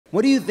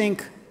What do you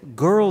think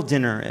girl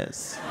dinner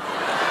is?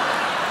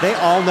 They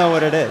all know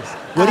what it is.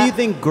 What do you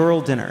think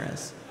girl dinner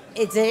is?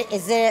 Is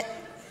it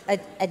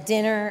a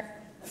dinner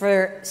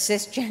for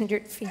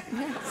cisgendered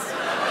females?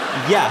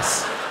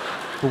 Yes.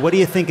 But what do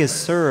you think is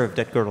served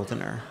at girl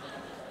dinner?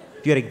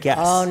 If you had a guess.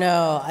 Oh,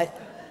 no.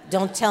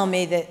 Don't tell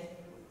me that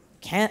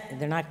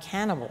they're not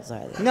cannibals,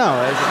 are they?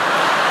 No. It's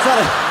not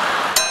a...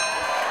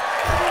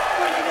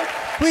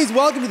 Please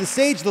welcome to the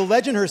stage the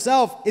legend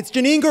herself. It's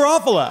Janeane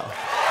Garofalo.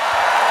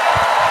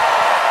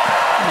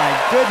 My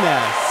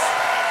goodness.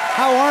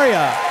 How are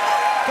ya?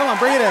 Come on,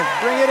 bring it in.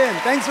 Bring it in.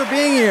 Thanks for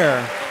being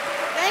here.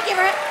 Thank you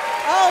for...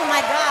 Oh,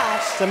 my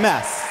gosh. It's a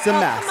mess. It's a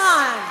mess. Come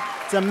on.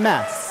 It's a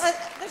mess.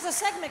 There's a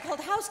segment called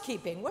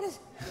housekeeping. What is...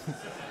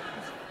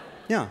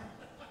 Yeah.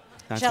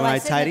 That's Shall when I I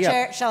sit in tidy the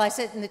chair? up. Shall I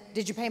sit in the...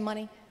 Did you pay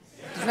money?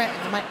 Okay,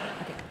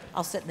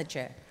 I'll sit in the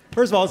chair.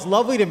 First of all, it's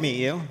lovely to meet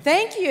you.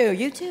 Thank you.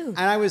 You too. And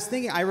I was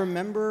thinking, I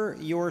remember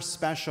your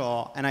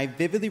special, and I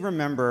vividly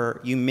remember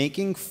you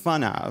making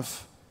fun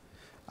of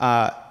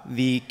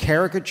the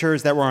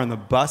caricatures that were on the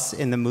bus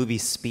in the movie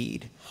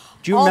Speed.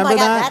 Do you remember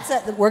that? Oh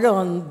my God, we're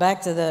going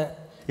back to the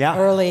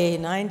early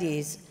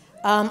 90s.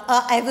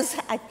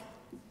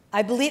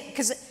 I believe,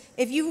 because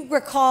if you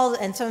recall,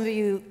 and some of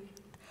you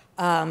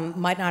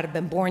might not have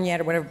been born yet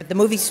or whatever, but the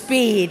movie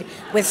Speed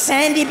with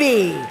Sandy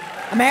B,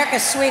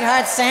 America's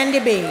sweetheart Sandy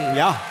B.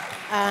 Yeah.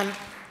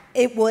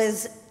 It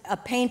was a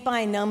paint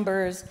by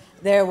numbers.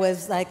 There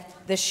was like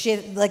the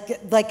shit,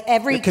 like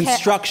every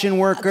construction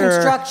worker,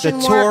 construction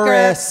the worker,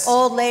 tourists,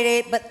 old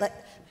lady.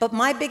 But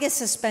my biggest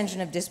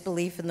suspension of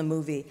disbelief in the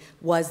movie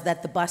was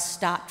that the bus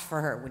stopped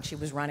for her when she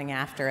was running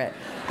after it,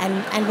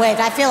 and wait.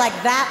 I feel like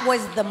that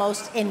was the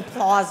most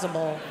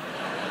implausible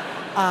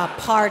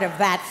part of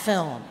that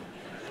film.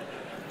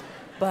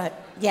 But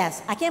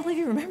yes, I can't believe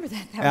you remember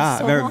that. That was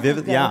so very long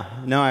vivid. ago. Yeah,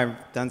 no, I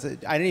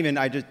didn't even.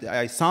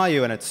 I saw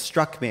you and it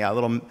struck me a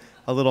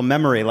little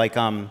memory, like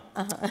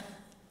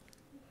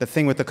the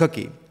thing with the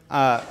cookie,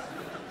 but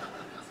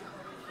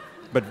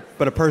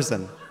a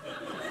person.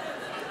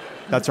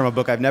 That's from a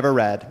book I've never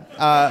read.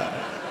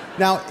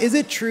 Now, is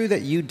it true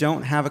that you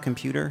don't have a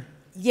computer?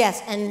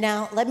 Yes, and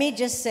now let me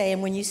just say,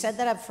 and when you said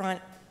that up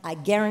front, I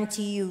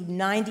guarantee you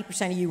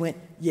 90% of you went,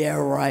 yeah,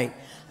 right.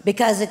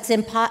 Because it's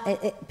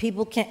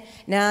people can't.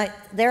 Now,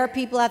 there are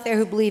people out there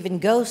who believe in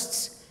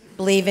ghosts,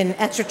 believe in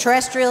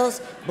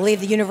extraterrestrials, believe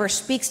the universe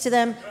speaks to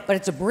them, but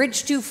it's a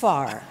bridge too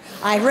far.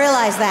 I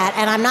realize that,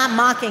 and I'm not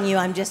mocking you.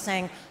 I'm just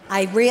saying,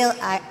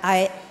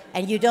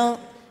 and you don't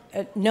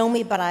know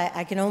me, but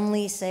I can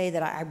only say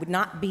that I would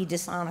not be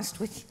dishonest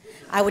with you.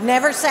 I would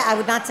not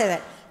say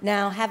that.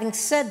 Now, having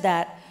said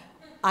that,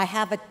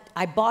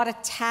 I bought a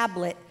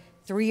tablet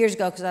 3 years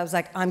ago because I was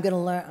like, I'm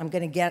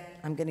gonna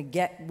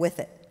get with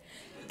it.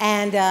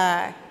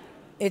 And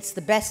it's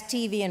the best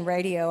TV and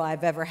radio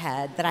I've ever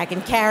had that I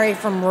can carry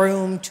from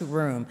room to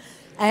room.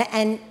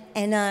 And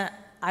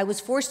I was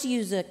forced to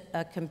use a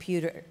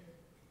computer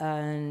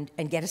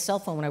and get a cell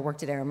phone when I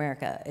worked at Air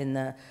America in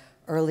the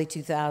early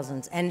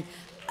 2000s. And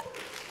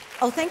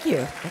oh, thank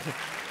you.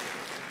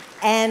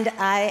 And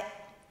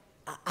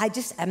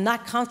I'm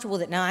not comfortable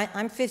with it now.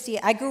 I'm 50.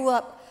 I grew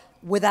up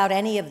without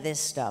any of this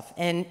stuff.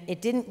 And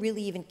it didn't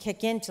really even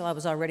kick in until I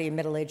was already a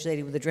middle-aged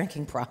lady with a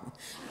drinking problem.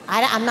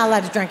 I'm not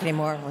allowed to drink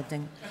anymore, one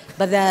thing.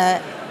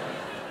 But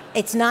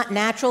it's not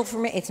natural for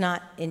me. It's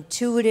not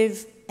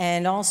intuitive.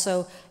 And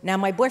also, now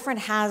my boyfriend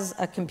has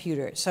a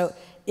computer. So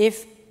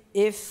if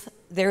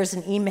there's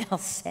an email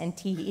sent,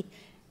 he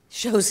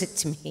shows it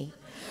to me.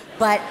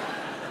 But,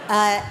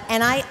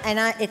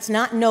 it's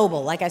not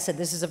noble. Like I said,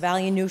 this is a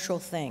value-neutral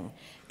thing.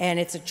 And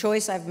it's a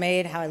choice I've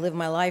made, how I live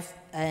my life,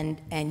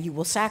 and you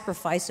will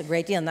sacrifice a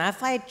great deal. Now,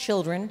 if I had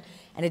children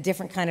and a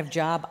different kind of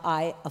job,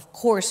 I, of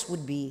course,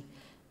 would be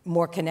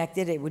more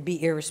connected. It would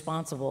be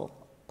irresponsible,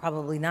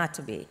 probably not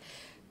to be.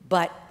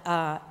 But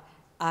I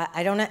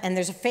don't know, and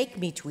there's a fake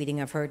me tweeting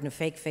I've heard and a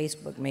fake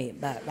Facebook me,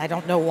 but I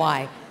don't know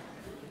why.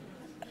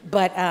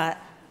 But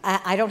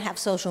I don't have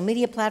social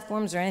media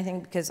platforms or anything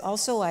because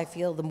also I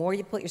feel the more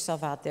you put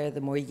yourself out there, the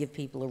more you give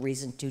people a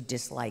reason to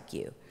dislike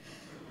you.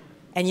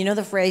 And you know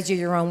the phrase, you're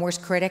your own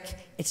worst critic?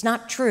 It's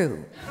not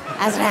true,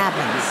 as it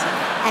happens.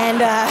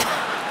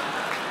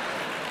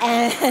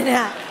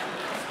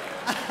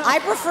 I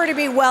prefer to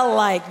be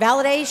well-liked.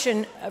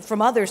 Validation from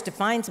others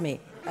defines me.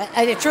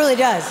 It truly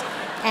does.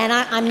 And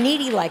I'm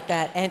needy like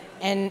that.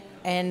 And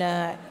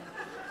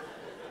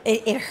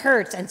it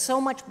hurts. And so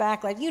much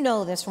backlash. You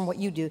know this from what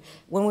you do.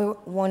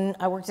 When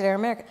I worked at Air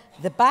America,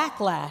 the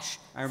backlash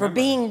for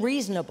being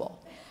reasonable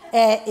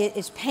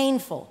is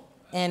painful.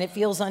 And it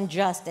feels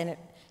unjust.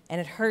 And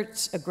it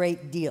hurts a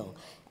great deal.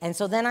 And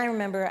so then I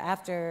remember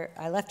after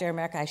I left Air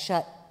America, I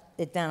shut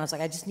it down. I was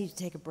like, I just need to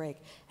take a break.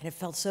 And it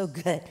felt so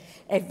good.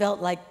 It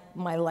felt like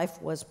my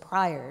life was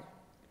prior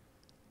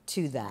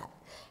to that.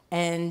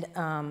 And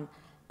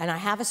I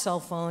have a cell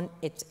phone.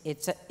 It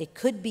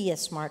could be a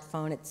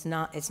smartphone. It's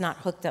not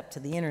hooked up to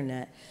the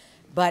internet.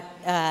 But,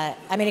 I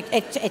mean,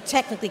 it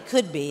technically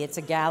could be. It's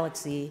a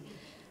Galaxy.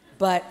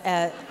 But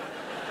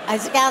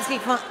it's a Galaxy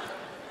phone.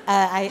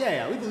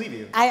 Yeah, we believe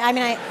you. I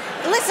mean,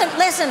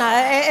 listen,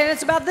 and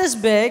it's about this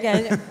big,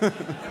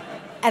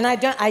 and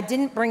I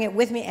didn't bring it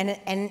with me,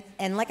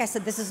 and like I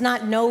said, this is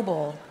not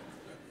noble.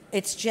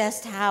 It's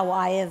just how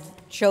I have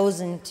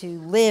chosen to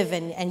live,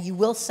 and you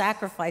will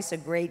sacrifice a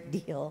great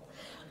deal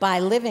by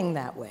living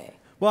that way.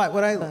 Well,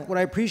 what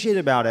I appreciate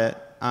about it,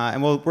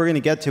 and we're going to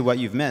get to what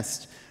you've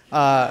missed,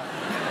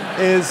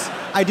 is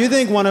I do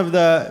think one of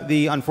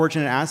the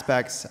unfortunate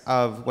aspects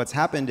of what's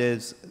happened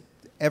is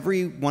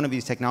every one of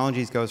these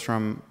technologies goes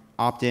from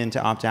opt-in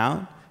to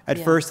opt-out. At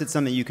first, it's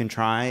something you can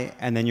try,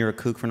 and then you're a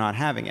kook for not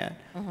having it.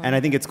 And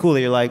I think it's cool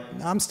that you're like,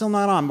 I'm still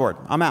not on board.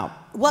 I'm out.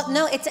 Well,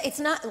 no, it's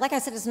not. Like I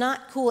said, it's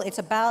not cool. It's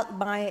about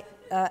my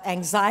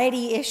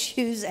anxiety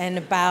issues and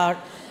about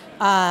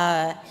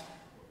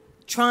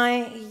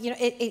trying. You know,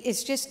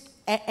 it's just,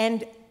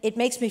 and it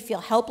makes me feel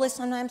helpless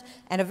sometimes.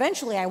 And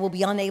eventually, I will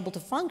be unable to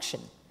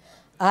function.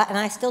 And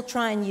I still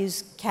try and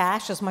use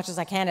cash as much as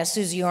I can, as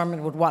Susie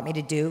Orman would want me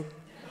to do.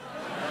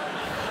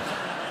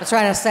 That's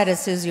right. I said it,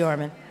 Susie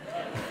Orman.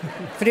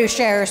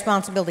 Fiduciary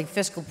responsibility,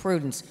 fiscal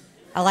prudence.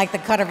 I like the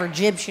cut of her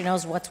jib. She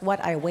knows what's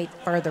what. I await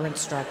further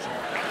instruction.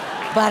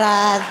 But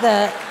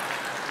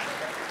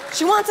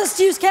she wants us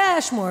to use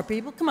cash more,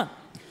 people. Come on.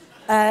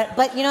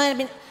 But you know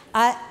what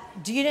I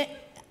mean?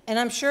 And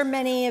I'm sure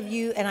many of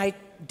you, and I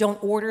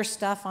don't order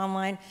stuff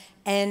online,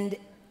 and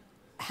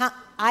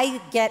I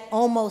get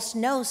almost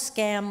no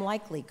scam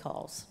likely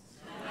calls.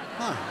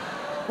 Huh.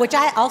 Which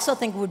I also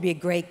think would be a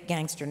great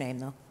gangster name,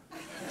 though.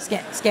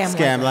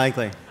 Scam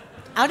likely.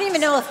 I don't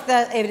even know if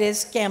it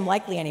is scam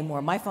likely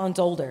anymore. My phone's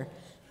older,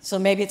 so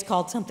maybe it's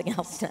called something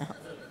else now.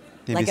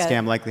 Maybe like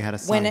scam likely had a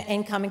son. When an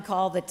incoming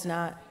call that's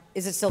not,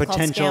 is it still called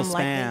Potential scam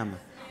spam. likely?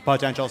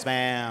 Potential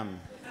spam.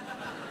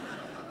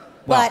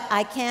 But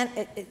I can't.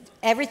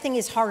 Everything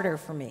is harder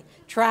for me.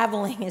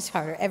 Traveling is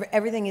harder.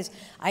 Everything is.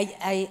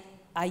 I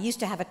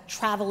used to have a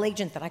travel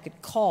agent that I could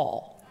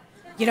call.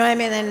 You know what I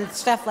mean? And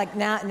stuff like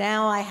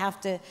now I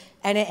have to,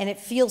 and it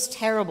feels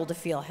terrible to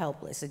feel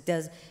helpless. It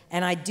does,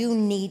 and I do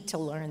need to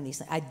learn these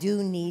things. I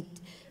do need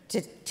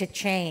to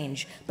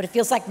change, but it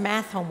feels like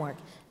math homework.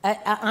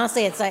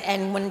 Honestly, it's like,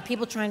 and when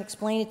people try and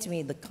explain it to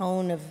me, the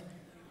cone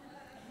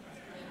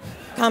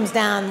comes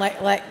down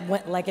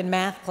like in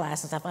math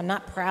class and stuff. I'm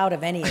not proud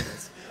of any of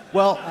this.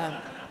 Well,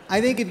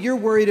 I think if you're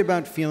worried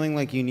about feeling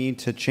like you need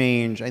to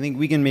change, I think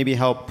we can maybe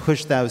help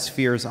push those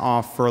fears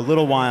off for a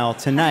little while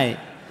tonight.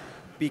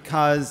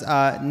 Because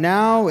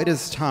now it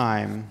is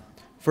time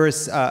for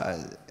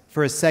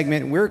a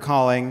segment we're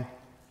calling,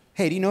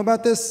 hey, do you know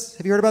about this?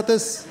 Have you heard about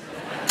this?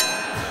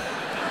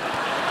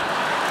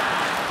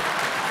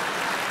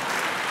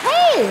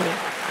 Hey!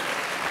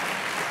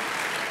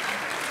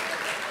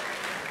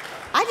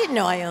 I didn't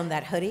know I owned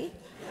that hoodie.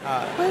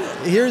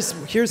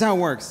 Here's how it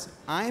works.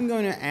 I'm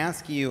going to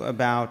ask you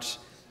about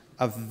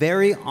a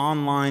very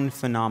online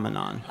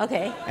phenomenon.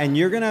 Okay. And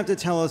you're going to have to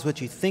tell us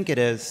what you think it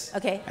is.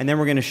 Okay. And then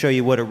we're going to show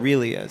you what it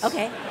really is.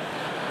 Okay.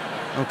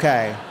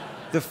 Okay.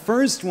 The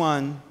first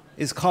one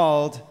is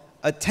called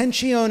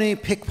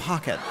Attenzione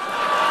Pickpocket.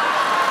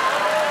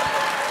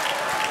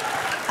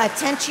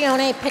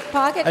 Attenzione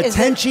Pickpocket?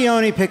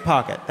 Attenzione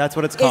Pickpocket. That's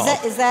what it's called.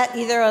 Is that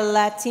either a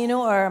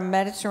Latino or a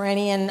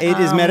Mediterranean? It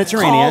is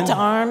Mediterranean. Call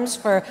to arms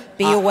for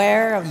be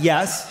aware of.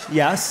 Yes,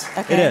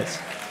 Okay. it is.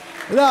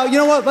 No, you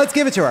know what? Let's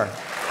give it to her.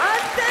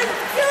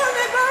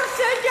 Attenzione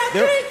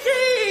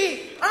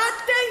borseggiatrici!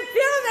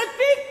 Attenzione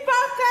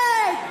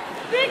pickpocket!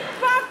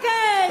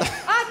 Pickpocket!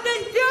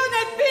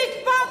 Attenzione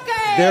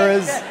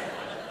pickpocket!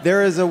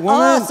 There is a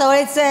woman. Oh, so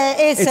it's an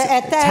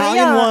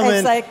Italian woman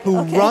it's like, who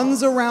okay.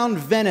 runs around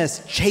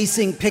Venice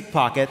chasing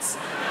pickpockets.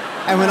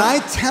 And when I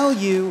tell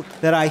you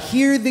that I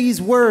hear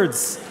these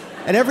words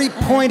at every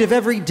point of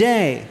every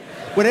day,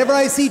 whenever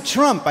I see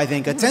Trump, I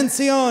think,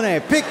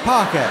 attenzione,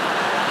 pickpocket.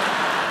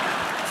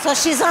 So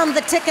she's on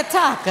the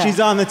TikTok. She's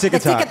on the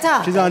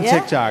TikTok. She's on yeah?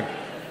 TikTok.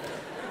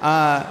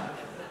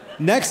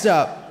 Next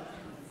up,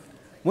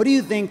 what do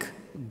you think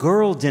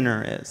girl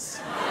dinner is?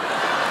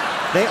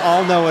 They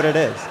all know what it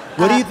is.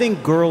 What do you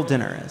think girl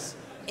dinner is?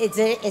 Is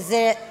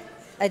it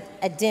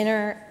a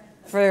dinner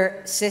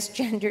for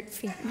cisgendered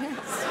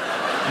females?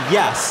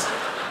 Yes.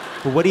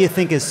 But what do you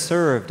think is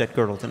served at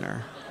girl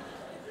dinner?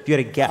 If you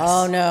had a guess.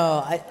 Oh,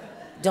 no.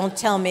 Don't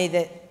tell me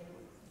that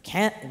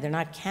they're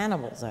not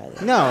cannibals, are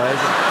they? No,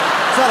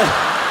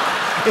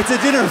 it's a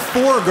dinner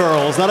for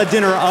girls, not a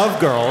dinner of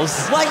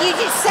girls. Well, you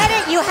just said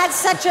it. You had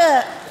such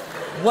a...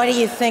 What do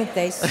you think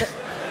they said?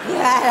 You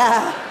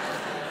had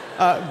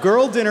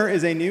Girl dinner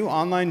is a new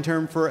online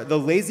term for the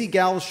lazy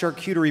gal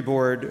charcuterie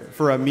board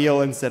for a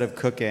meal instead of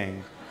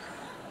cooking.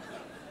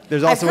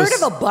 There's also I've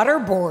heard of a butter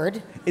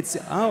board. So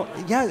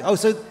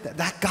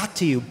that got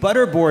to you.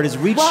 Butterboard has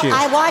reached you.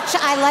 I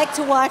like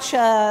to watch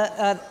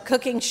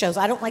cooking shows.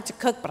 I don't like to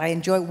cook, but I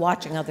enjoy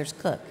watching others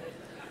cook.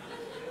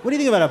 What do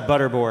you think about a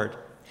butterboard?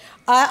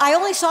 I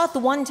only saw it the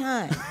one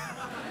time.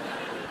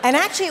 And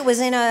actually, it was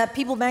in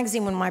People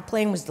magazine when my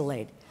plane was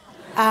delayed.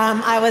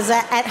 I was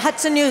at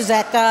Hudson News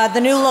at the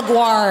new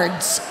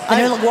LaGuardia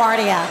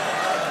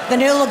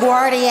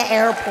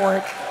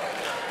Airport.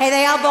 Hey,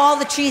 they have all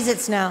the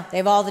Cheez-Its now. They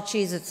have all the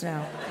Cheez-Its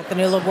now at the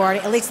new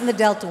LaGuardia, at least in the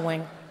Delta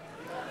Wing.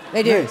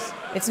 They do. Nice.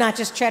 It's not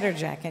just Cheddar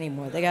Jack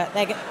anymore. They got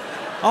it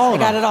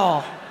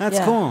all. That's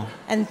cool.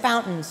 And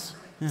fountains.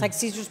 It's like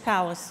Caesar's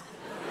Palace.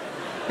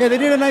 Yeah, they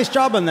did a nice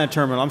job on that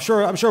terminal. I'm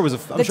sure it was.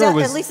 At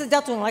least the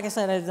Delta Wing, like I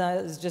said, is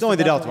just. It's only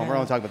the Delta One. We're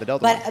only talking about the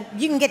Delta One. But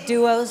you can get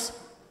duos,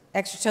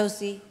 extra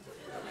toasty,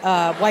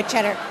 white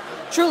cheddar.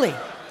 Truly.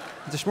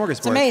 It's a smorgasbord.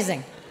 It's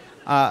amazing.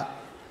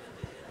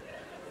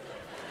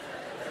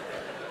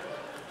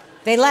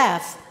 They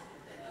laugh.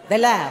 They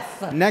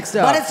laugh. Next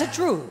up. But it's the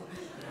truth.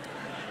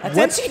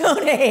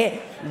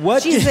 Attenzione.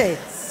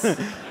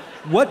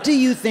 What do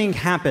you think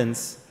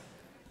happens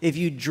if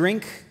you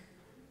drink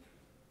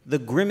the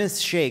Grimace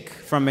shake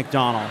from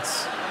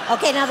McDonald's?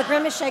 Okay, now the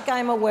Grimace shake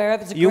I'm aware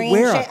of. It's a green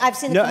shake. I've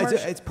seen the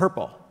commercial. It's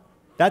purple.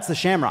 That's the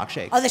Shamrock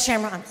shake. Oh, the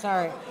Shamrock. I'm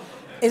sorry.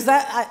 Is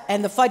that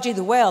and the Fudgy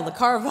the Whale, the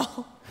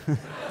Carvel,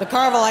 the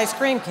Carvel ice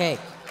cream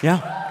cake.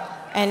 Yeah.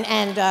 And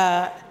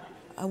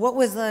what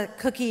was the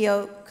Cookie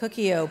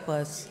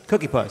Opus?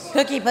 Cookie Puss.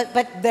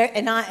 But there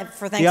and not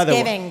for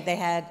Thanksgiving they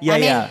had.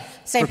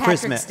 St. For Patrick's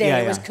Christmas. Day Yeah,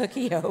 it was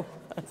Cookie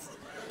Opus.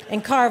 In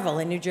Carvel,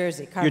 in New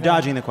Jersey. Carvel. You're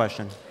dodging the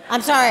question.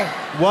 I'm sorry.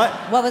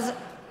 What was it?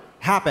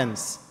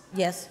 happens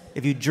Yes.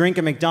 if you drink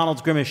a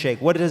McDonald's Grimace shake?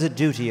 What does it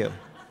do to you?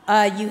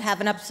 You have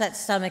an upset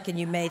stomach and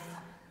you may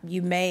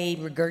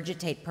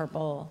regurgitate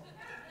purple.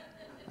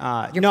 Your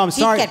I'm teeth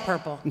sorry. get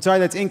purple. I'm sorry,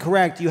 that's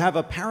incorrect. You have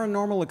a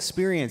paranormal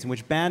experience in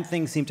which bad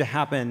things seem to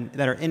happen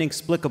that are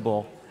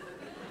inexplicable.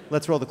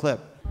 Let's roll the clip.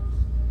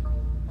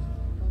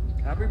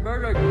 Happy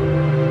birthday.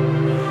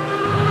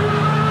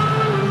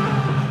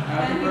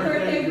 Happy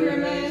birthday,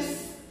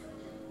 Grimace.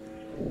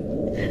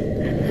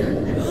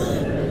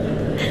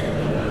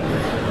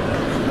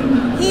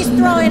 He's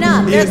throwing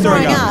up. They're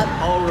throwing up.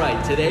 All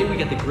right, today we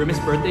got the Grimace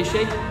birthday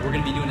shake. We're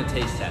gonna be doing a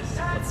taste test.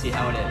 Let's see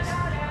how it is.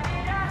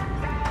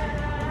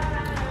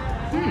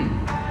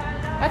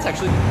 That's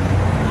actually.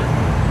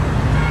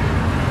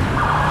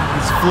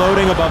 It's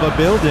floating above a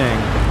building.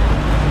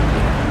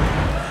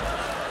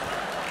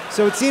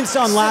 So it seems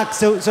to unlock.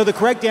 So the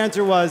correct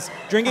answer was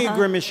drinking a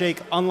Grimace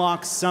shake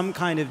unlocks some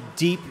kind of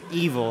deep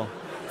evil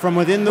from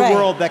within the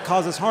world that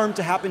causes harm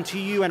to happen to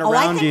you and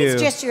around you. I think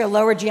it's just your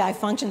lower GI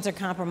functions are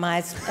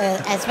compromised,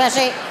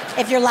 especially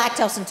if you're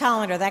lactose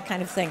intolerant or that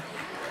kind of thing.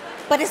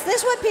 But is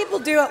this what people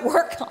do at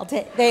work all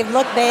day?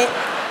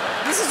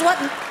 This is what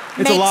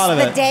makes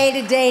the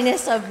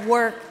day-to-dayness of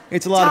work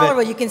it's a lot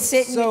tolerable. Of it. You can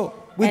sit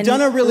we've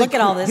done a really look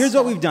at all this Here's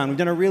stuff. what we've done. We've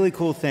done a really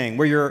cool thing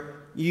where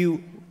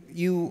you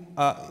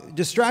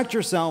distract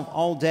yourself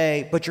all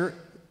day, but you're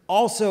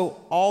also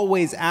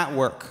always at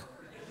work.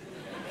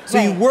 So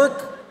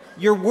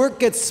your work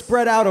gets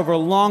spread out over a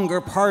longer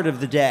part of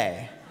the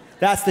day.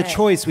 That's the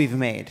choice we've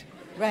made.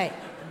 Right.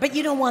 But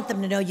you don't want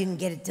them to know you can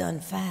get it done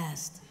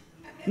fast.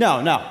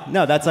 No.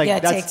 That's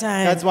like take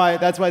time. That's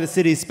why the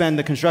cities spend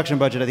the construction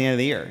budget at the end of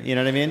the year. You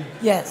know what I mean?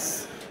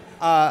 Yes.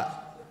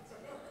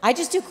 I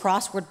just do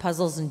crossword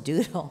puzzles and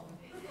doodle.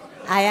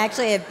 I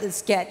actually have a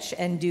sketch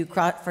and do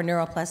for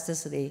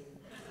neuroplasticity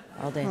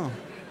all day. Oh.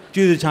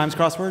 Do you do the Times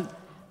crossword?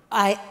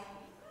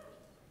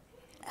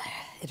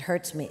 It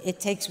hurts me. It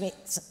takes me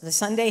the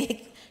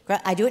Sunday.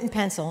 I do it in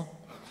pencil,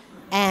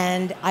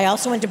 and I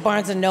also went to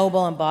Barnes and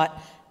Noble and bought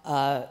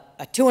a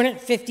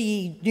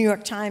 250 New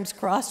York Times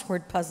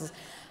crossword puzzles.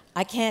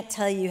 I can't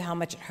tell you how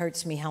much it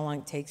hurts me, how long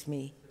it takes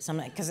me.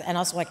 And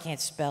also I can't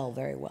spell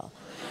very well.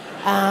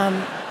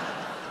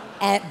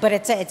 But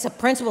it's a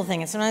principle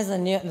thing. And sometimes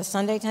the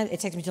Sunday Times, it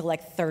takes me till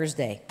like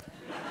Thursday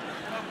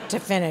to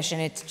finish,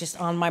 and it's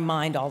just on my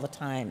mind all the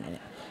time,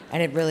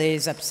 and it really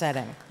is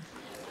upsetting.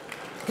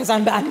 Because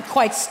I'm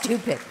quite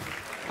stupid,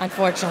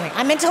 unfortunately.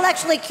 I'm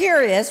intellectually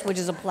curious, which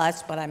is a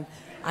plus, but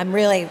I'm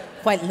really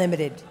quite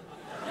limited.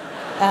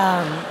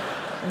 I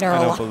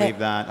don't believe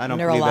that. I don't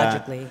believe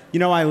that. Neurologically. You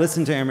know, I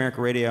listened to Air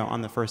America Radio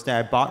on the first day.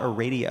 I bought a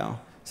radio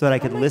so that I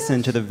could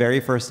listen to the very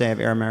first day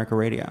of Air America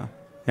Radio.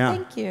 Yeah.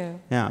 Thank you.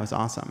 Yeah, it was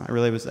awesome. It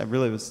was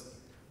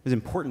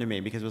important to me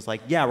because it was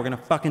like, yeah, we're gonna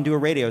fucking do a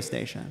radio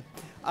station.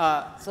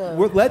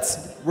 We're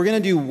gonna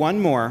do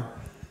one more.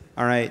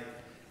 All right.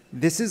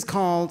 This is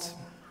called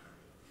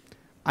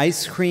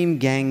Ice Cream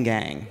Gang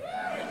Gang.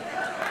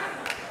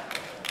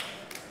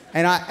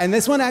 And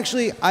this one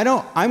actually,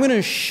 I'm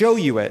gonna show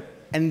you it,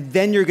 and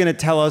then you're gonna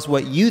tell us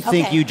what you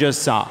think you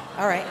just saw.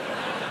 All right.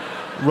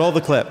 Roll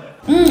the clip.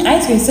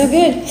 Ice cream so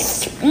good.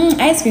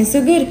 Ice cream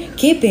so good.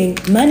 Keeping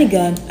money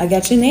gun. I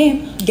got your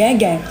name. Gang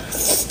gang.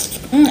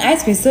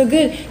 Ice cream so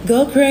good.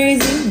 Go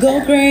crazy.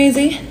 Go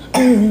crazy.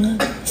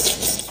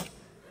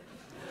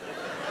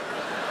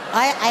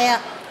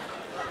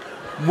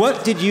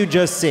 What did you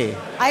just see?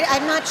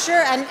 I'm not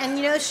sure, and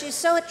you know, she's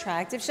so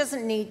attractive. She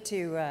doesn't need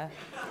to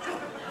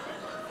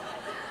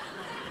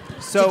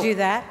do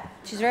that.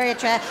 She's very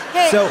attractive.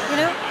 Hey, you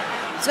know,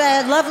 it's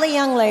a lovely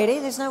young lady.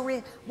 There's no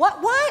reason.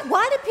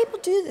 Why do people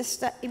do this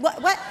stuff?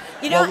 What?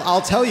 You know. Well,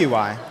 I'll tell you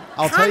why.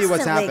 I'll tell you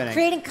what's Constantly happening.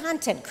 creating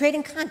content,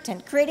 creating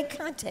content, creating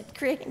content,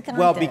 creating content.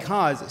 Well,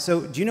 because,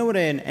 so do you know what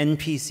an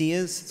NPC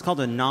is? It's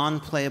called a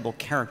non-playable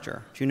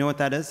character. Do you know what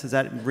that is? Does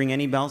that ring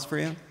any bells for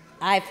you?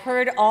 I've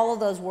heard all of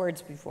those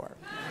words before.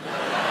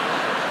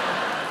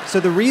 So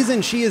the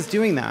reason she is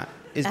doing that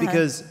is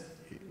because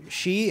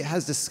she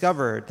has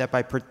discovered that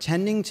by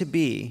pretending to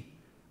be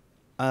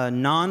a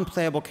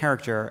non-playable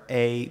character,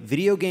 a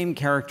video game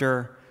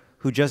character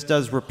who just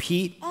does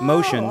repeat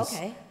motions,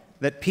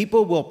 that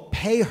people will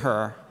pay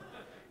her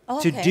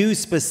to do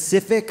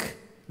specific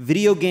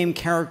video game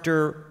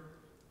character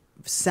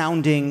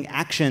sounding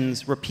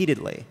actions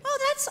repeatedly. Oh,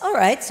 that's all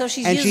right. So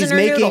she's And using she's her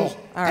making, noodle.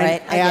 All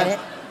right, I get it.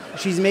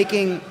 She's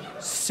making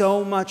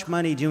so much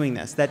money doing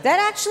this that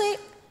actually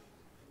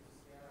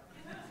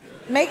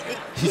make.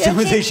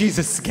 someone say she's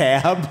a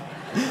scab.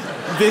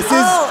 This is.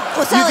 well,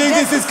 you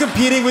think this is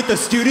competing with the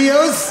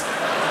studios?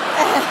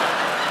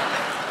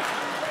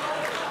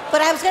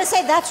 But I was going to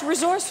say that's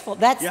resourceful.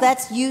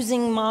 That's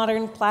using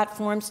modern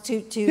platforms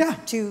to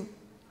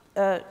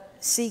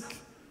seek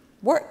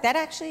work. That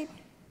actually.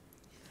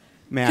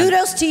 Man.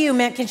 Kudos to you,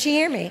 man. Can she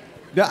hear me?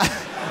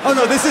 Oh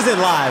no, this isn't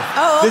live.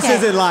 Oh, okay. This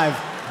isn't live.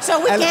 So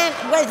we can't.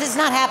 Well, this is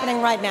not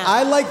happening right now.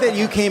 I like that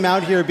you came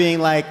out here being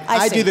like,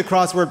 I see. do the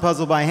crossword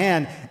puzzle by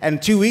hand, and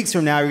 2 weeks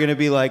from now you're going to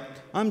be like,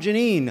 I'm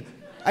Janeane.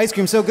 Ice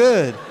cream so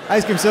good.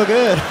 Ice cream so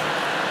good.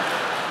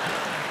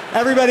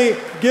 Everybody,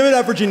 give it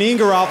up for Janeane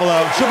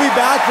Garofalo. She'll be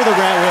back for the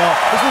rant wheel.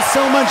 This was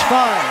so much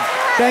fun.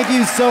 Thank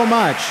you so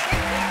much.